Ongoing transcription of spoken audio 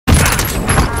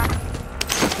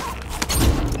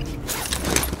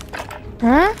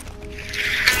Huh?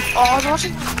 Oh, I was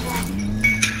watching.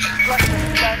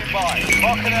 Extraction standing by.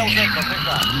 Mark an LZ for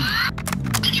pickup.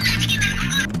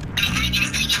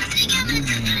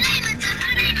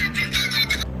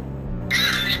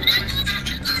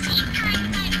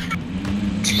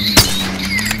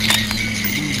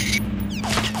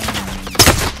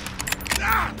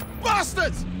 Ah!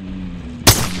 Bastards!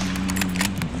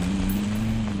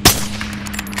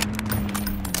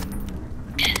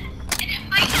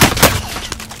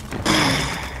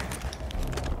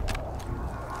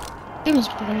 It was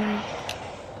blurry.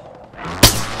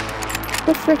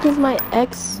 The frick is my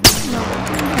ex? No.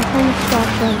 I'm trying to stop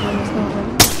them when it's not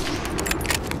working.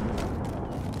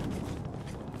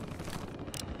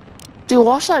 Dude,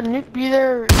 watch that Nick be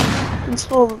there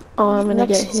until. Oh, I'm gonna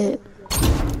get next- hit.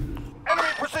 Enemy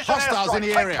precision Hostiles in airstrike. the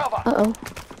Take area. cover. Uh-oh.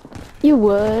 You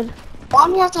would. Why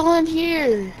do you have to land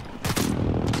here?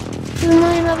 There's a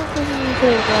million other places you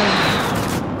could have gone.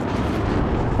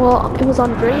 Well, it was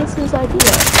Andreas's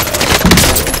idea.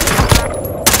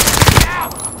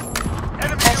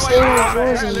 Enemy I'll stay UAV with overhead.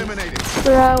 Rosie. Eliminated.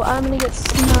 Bro, I'm gonna get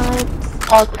sniped.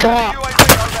 Oh, Enemy God. UAV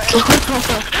overhead.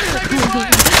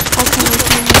 I'll come with you.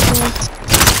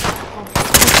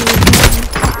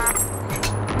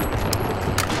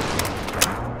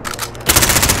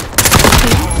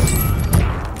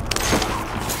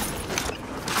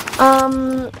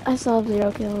 I still have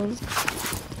 0 kills.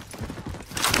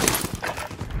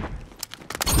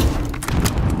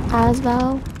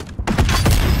 Asval.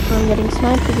 I'm getting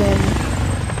sniped again.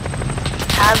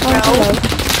 Oh, hello.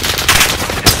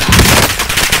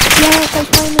 Yes, I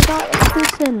finally got a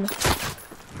person.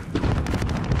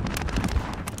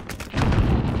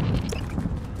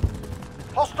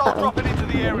 Hostile dropping into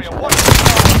the area. Shut Watch the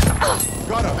fire.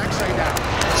 Got him. X-ray down.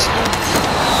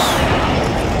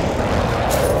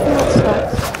 That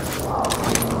sucks.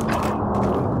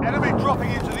 Enemy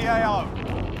dropping into the AO.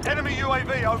 Enemy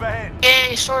UAV overhead.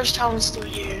 Hey, Storage Town's still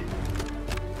here.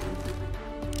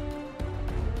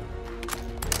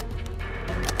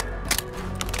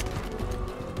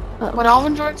 When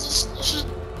Alvin joins this is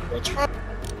it's from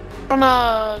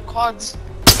quads.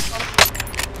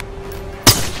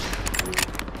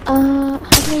 How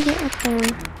do I get up there?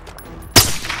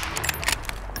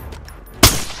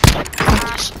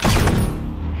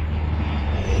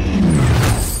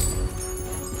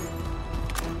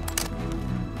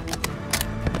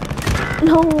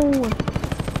 No!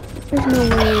 There's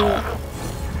no way.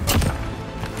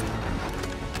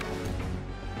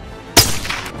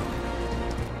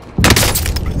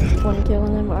 One kill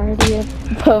and I'm already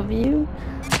above you.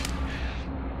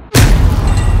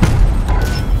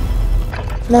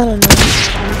 Not enough.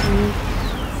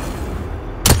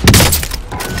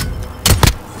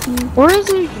 Where is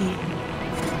he?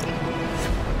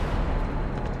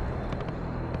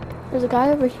 There's a guy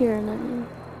over here and I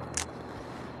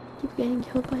keep getting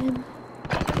killed by him.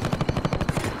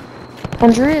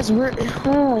 Andreas, where?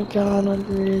 Oh my God,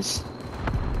 Andreas.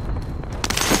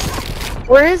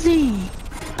 Where is he?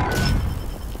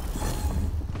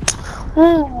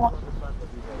 Oh.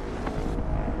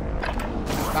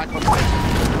 Back on station.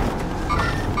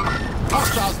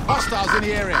 Hostiles in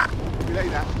the area. Relay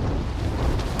that.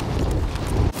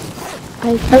 I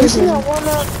Have you seen him. that one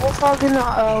Wolfhog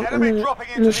Enemy dropping in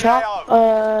the into the shop?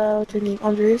 AO. What's his name?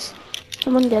 Andreas?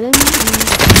 Someone get him?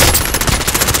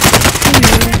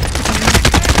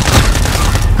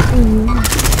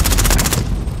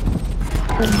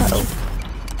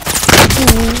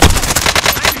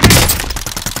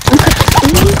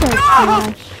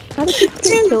 How did you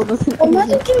kill them?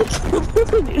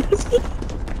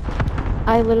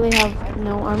 I literally have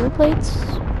no armor plates.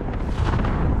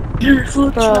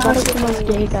 Bro, that's the most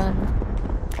gay gun.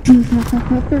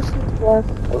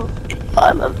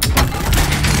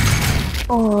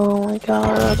 Oh my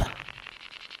God.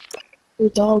 The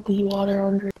dog need water,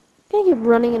 Andreas. I'm gonna keep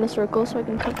running in a circle so I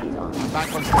can put these on.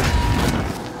 Back on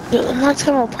station. Dude, the next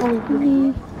time I'll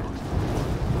probably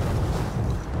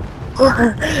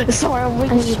Sorry, I'm I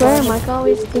waiting. swear, Mike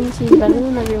always thinks he's better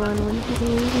than everyone when he's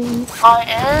losing. I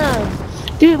am.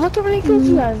 Dude, look how many kills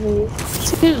you have, dude.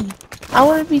 I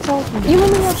wouldn't be talking. You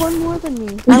only have one more than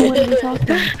me. I wouldn't be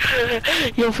talking.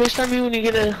 Yo, FaceTime me when you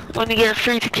get a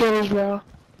free to kills, bro.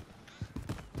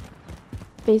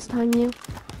 FaceTime you.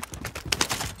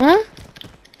 Huh?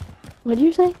 What did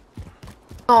you say?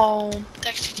 Oh,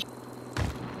 text you.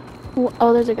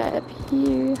 Oh, there's a guy up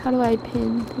here. How do I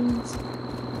pin things?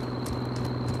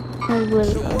 I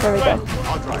literally, oh, there we go.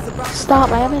 Stop,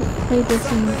 I haven't played this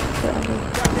in forever.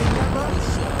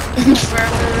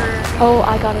 Forever. Oh,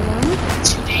 I got it on.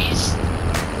 2 days.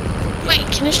 Wait,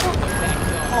 can I show?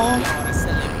 Oh.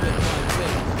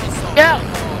 Yeah.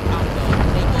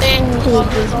 Dang,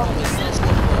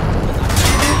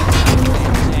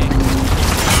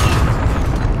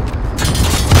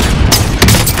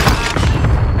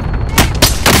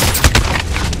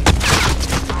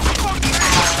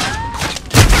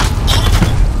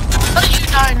 how do you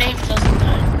die and Nate doesn't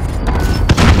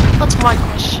die? That's my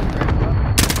question, bro.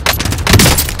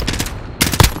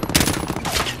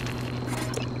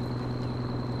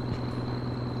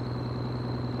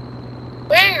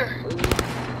 Where?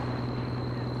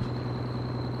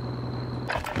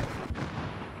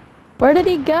 Where did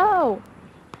he go?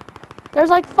 There's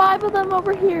like 5 of them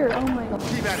over here. Oh my god.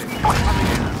 Keep at it. Coming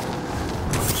in.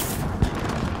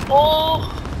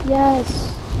 Oh,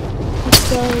 Yes. Let's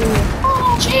go.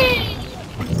 oh, gee.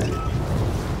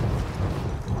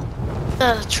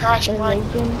 The trash They're mine.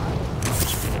 raging.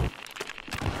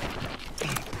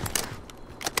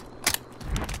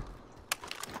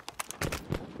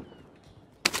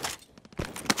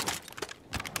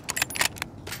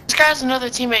 This guy's another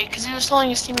teammate because he was telling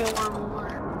his teammate where we were.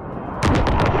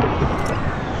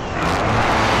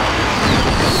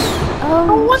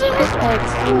 Oh, what did this X.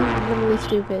 I'm literally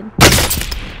stupid.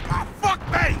 Ah, fuck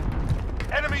me!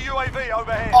 Enemy UAV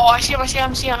overhead. Oh, I see him, I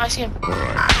see him.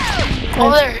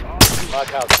 Over there.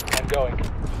 Mark out. I'm going.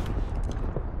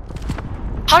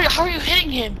 How are you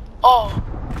hitting him? Oh,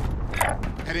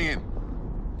 Heading in.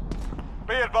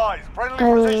 Be advised. Friendly I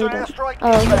really precision don't. airstrike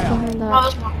Oh, he's inbound. behind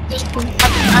oh, that. this one.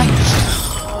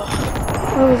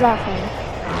 Where was that from?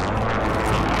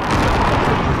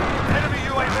 Enemy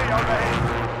UAV overhead.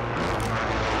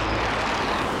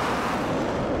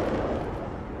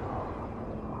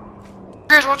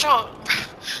 Chris, watch out.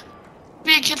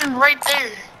 Be a kid right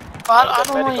there. But I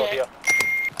don't know yet.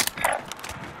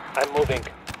 I'm moving.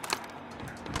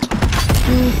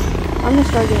 I'm gonna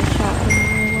start getting shot from the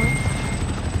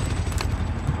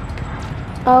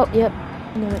Oh, yep.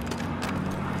 Knew it.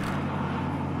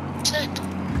 Shit.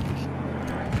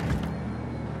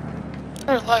 To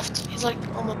the left. He's like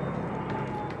on the.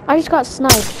 I just got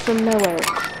sniped from nowhere.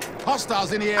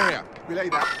 Hostiles in the area. Relay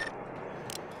that.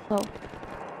 Oh.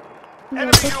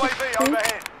 Enemy UAV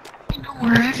overhead. I know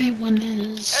where everyone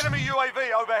is. Enemy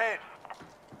UAV overhead.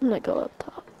 I'm gonna go up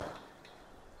top.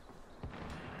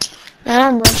 Man,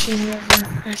 I'm rushing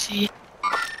whoever I see.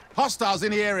 Hostiles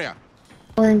in the area.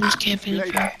 Or I'm just camping up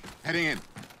Relay here. that. Heading in.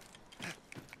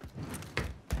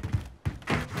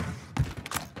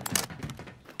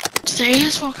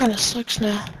 This what kind of sucks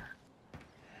now.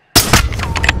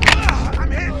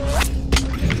 I'm hit.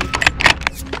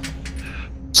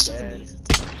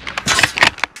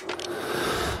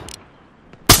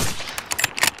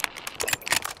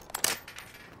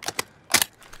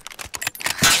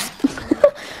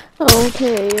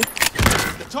 Okay.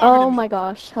 The Oh target. my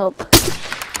gosh, help.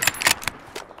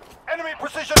 Enemy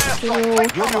precision airstrike. Ew.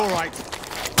 Take You'll be cover. all right.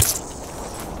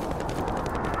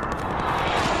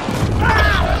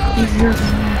 If you're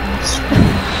nervous.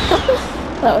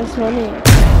 That was funny.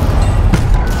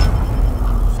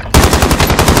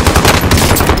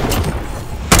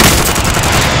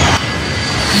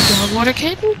 Dog water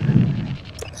cable?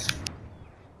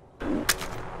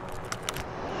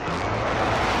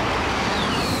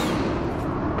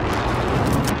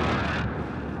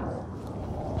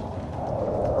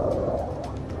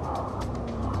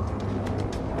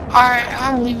 Alright,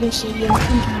 I'm leaving city. I'm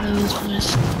controlling this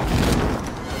place.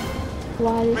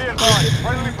 Why Be is advised.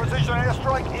 Friendly precision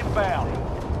airstrike inbound.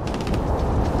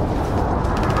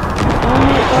 Oh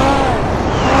my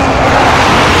god.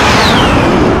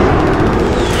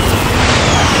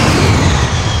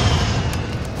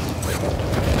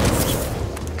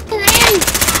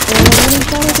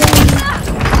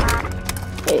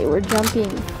 Okay, we're jumping.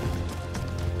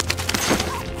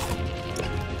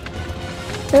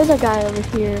 There's a guy over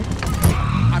here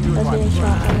I'm your that's right.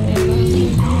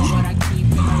 getting shot.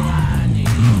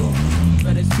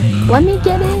 Let me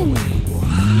get in.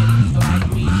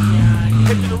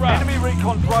 Enemy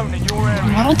recon drone in your area.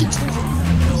 I don't think so.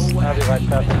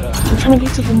 I'm trying to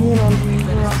get to the moon on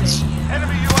the rocks.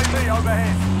 Enemy UAV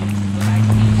overhead.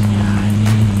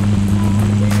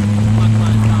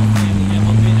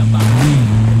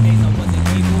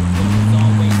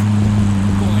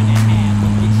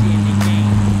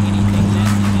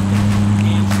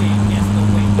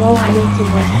 Oh, I need to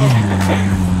my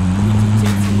head.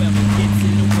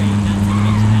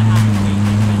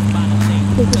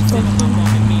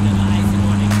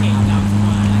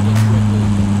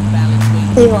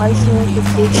 Yo, I see like the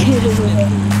big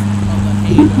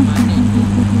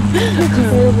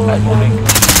terrible at that.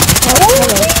 Oh,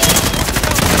 hello.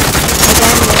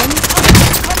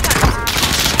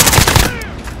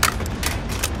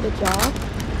 Good job.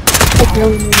 Like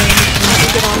really need to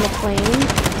get on the plane. I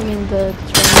mean the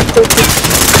train.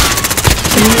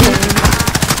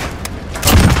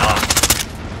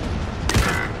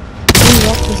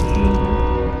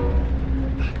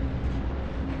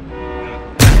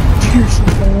 You're so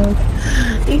bad.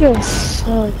 You guys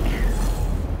suck.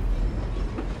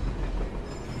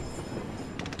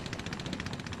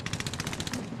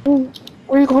 Ooh,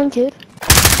 where you going, kid?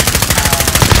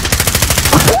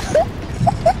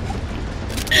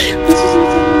 This is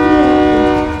insane.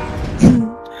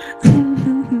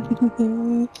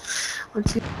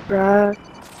 Let's see, bruh.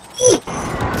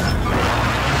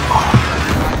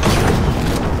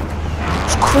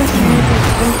 Of course you need like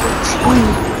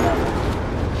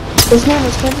 113. This man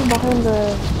was camping behind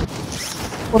the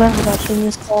whatever that thing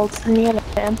is called, and he had an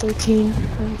M13.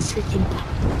 I'm freaking.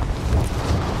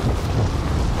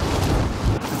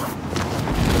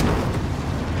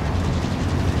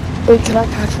 Wait, can I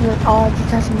catch him? Oh, I can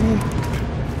catch him here.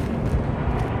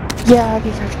 Yeah, I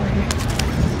can catch him here.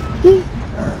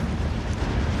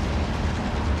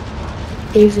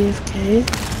 AZFK,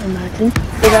 imagine.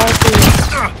 The guy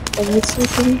who's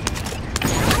sleeping.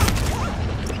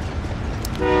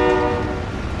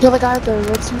 Yeah, the guy with the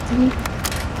red suit thingy.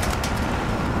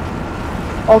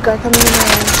 Oh, guy coming in.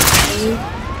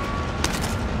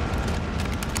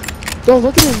 Yo,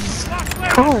 look at his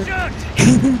car.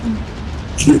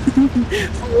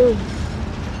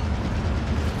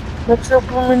 What's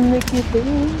up, woman, Mickey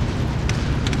Boo?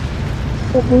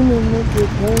 What's up, woman, Mickey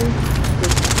Boo?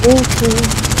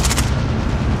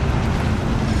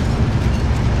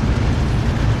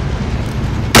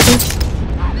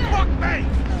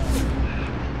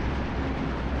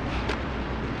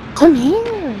 Come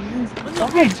here!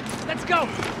 Let's go.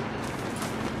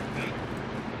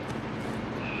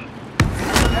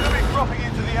 Enemy dropping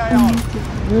into the AO.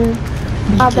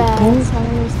 My bad. Sorry, I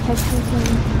was texting him.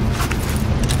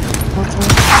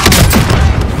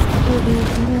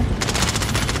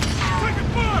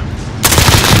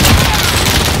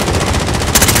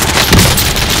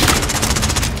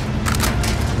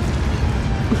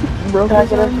 Bro, can I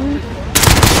get him?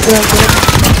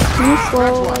 Can you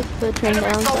slow like the train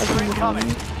down so I can get on?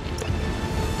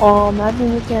 Oh,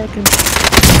 imagine you can't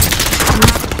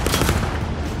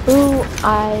Ooh,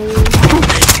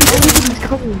 He's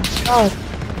coming. God.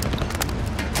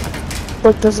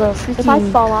 Look, there's a freaking... if I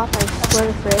fall off, I swear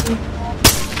to Freddy.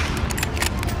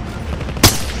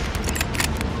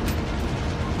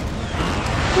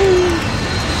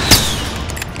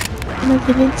 My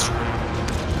goodness.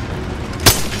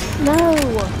 No!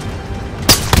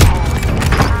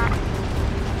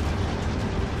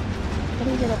 How do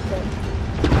you get up there?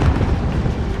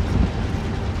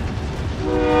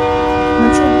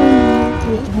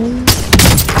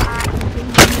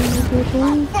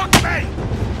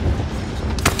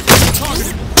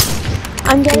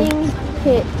 I'm getting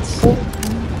hit.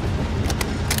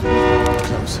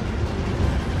 Close.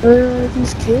 Where are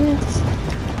these kids?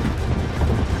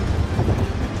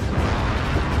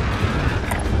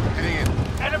 Heading in.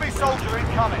 Enemy soldier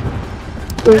incoming.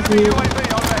 Where's Enemy you?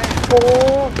 UAV overhead.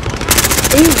 Oh.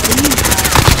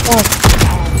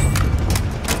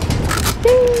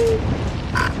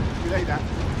 You laid that.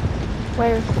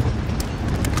 Where?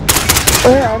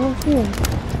 Where? I don't see him.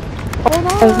 Hold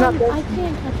on! It's not there. I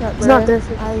can't catch up, It's not bruh. there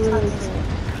for I really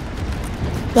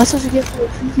can't. That's what you get for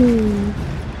freaking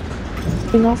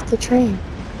getting off the train.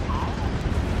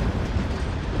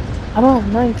 I don't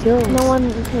have 9 kills. No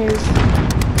one cares.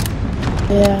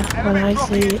 Yeah, when Enemy I dropping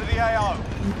see into it. the AO.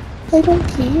 I don't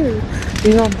care.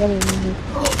 You know I'm better than you.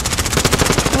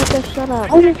 Okay, shut up.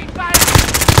 Oh, I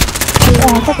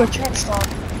thought the train stopped.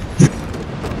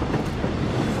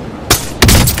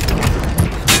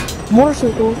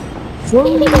 Motorcycle.